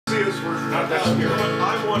Not next year.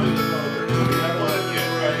 I wanted to know that. I wanted to get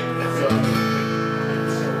right.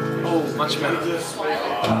 Oh, much better. Just the way I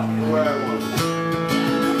want it.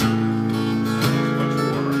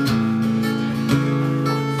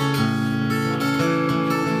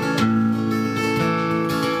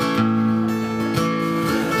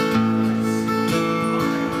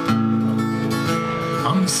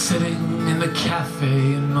 I'm sitting in the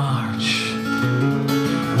cafe in March,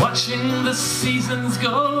 watching the seasons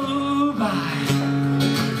go by,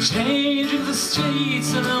 changing the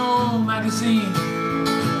streets in an old magazine,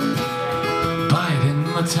 biding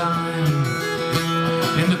my time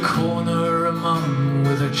in the corner, a mum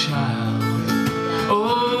with her child.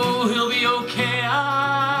 Oh, he'll be okay,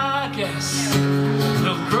 I guess.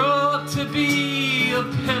 He'll grow up to be a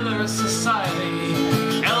pillar of society,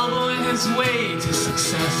 elbowing his way to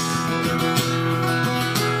success.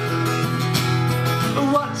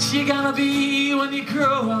 What you gonna be when you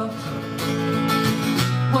grow up?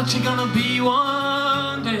 What you gonna be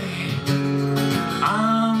one day?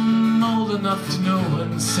 I'm old enough to know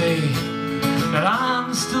and say that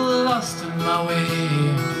I'm still lost in my way.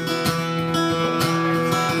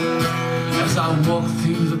 As I walk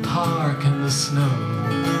through the park in the snow,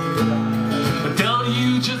 a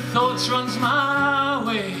deluge of thoughts runs my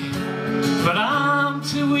way, but I'm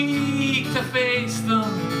too weak to face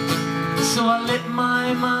them, so I let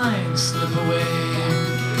my mind slip away.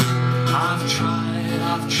 I've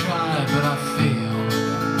tried, but I fail.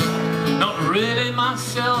 Not really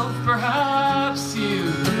myself, perhaps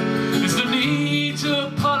you. There's no need to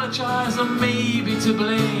apologize or maybe to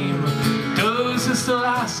blame those who still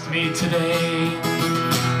ask me today.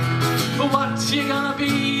 But what you gonna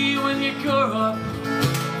be when you grow up?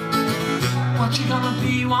 What you gonna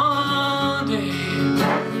be one day?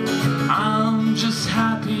 I'm just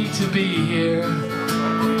happy to be here,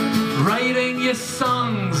 writing your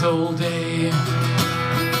songs all day.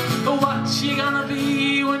 But what you gonna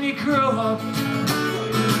be when you grow up?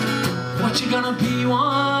 What you gonna be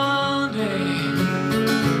one day?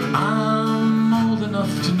 I'm old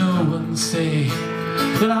enough to know and say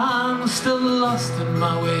that I'm still lost in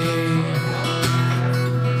my way.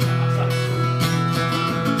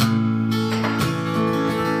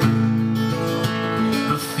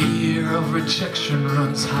 Of rejection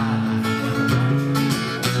runs high,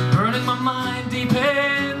 burning my mind deep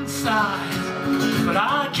inside, but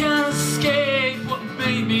I can't escape what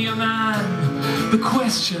made me a man, the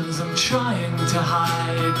questions I'm trying to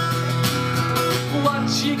hide. What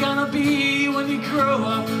you gonna be when you grow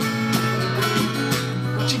up?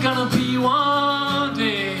 What you gonna be one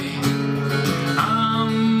day?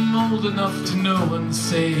 I'm old enough to know and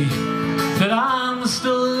say that I'm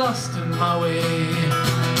still lost in my way.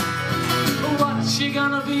 What you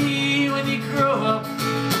gonna be when you grow up?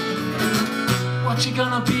 What you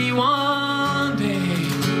gonna be one day?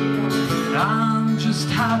 I'm just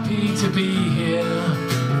happy to be here,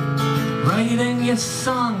 writing your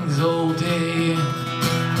songs all day.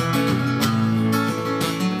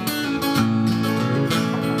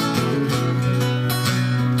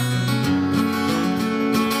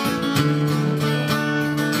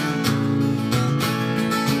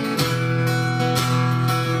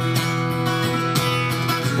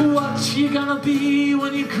 What you gonna be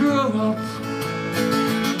when you grow up?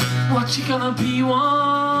 What you gonna be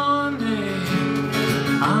one day?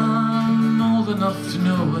 I'm old enough to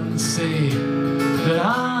know and say that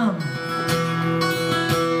I'm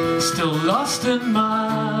still lost in my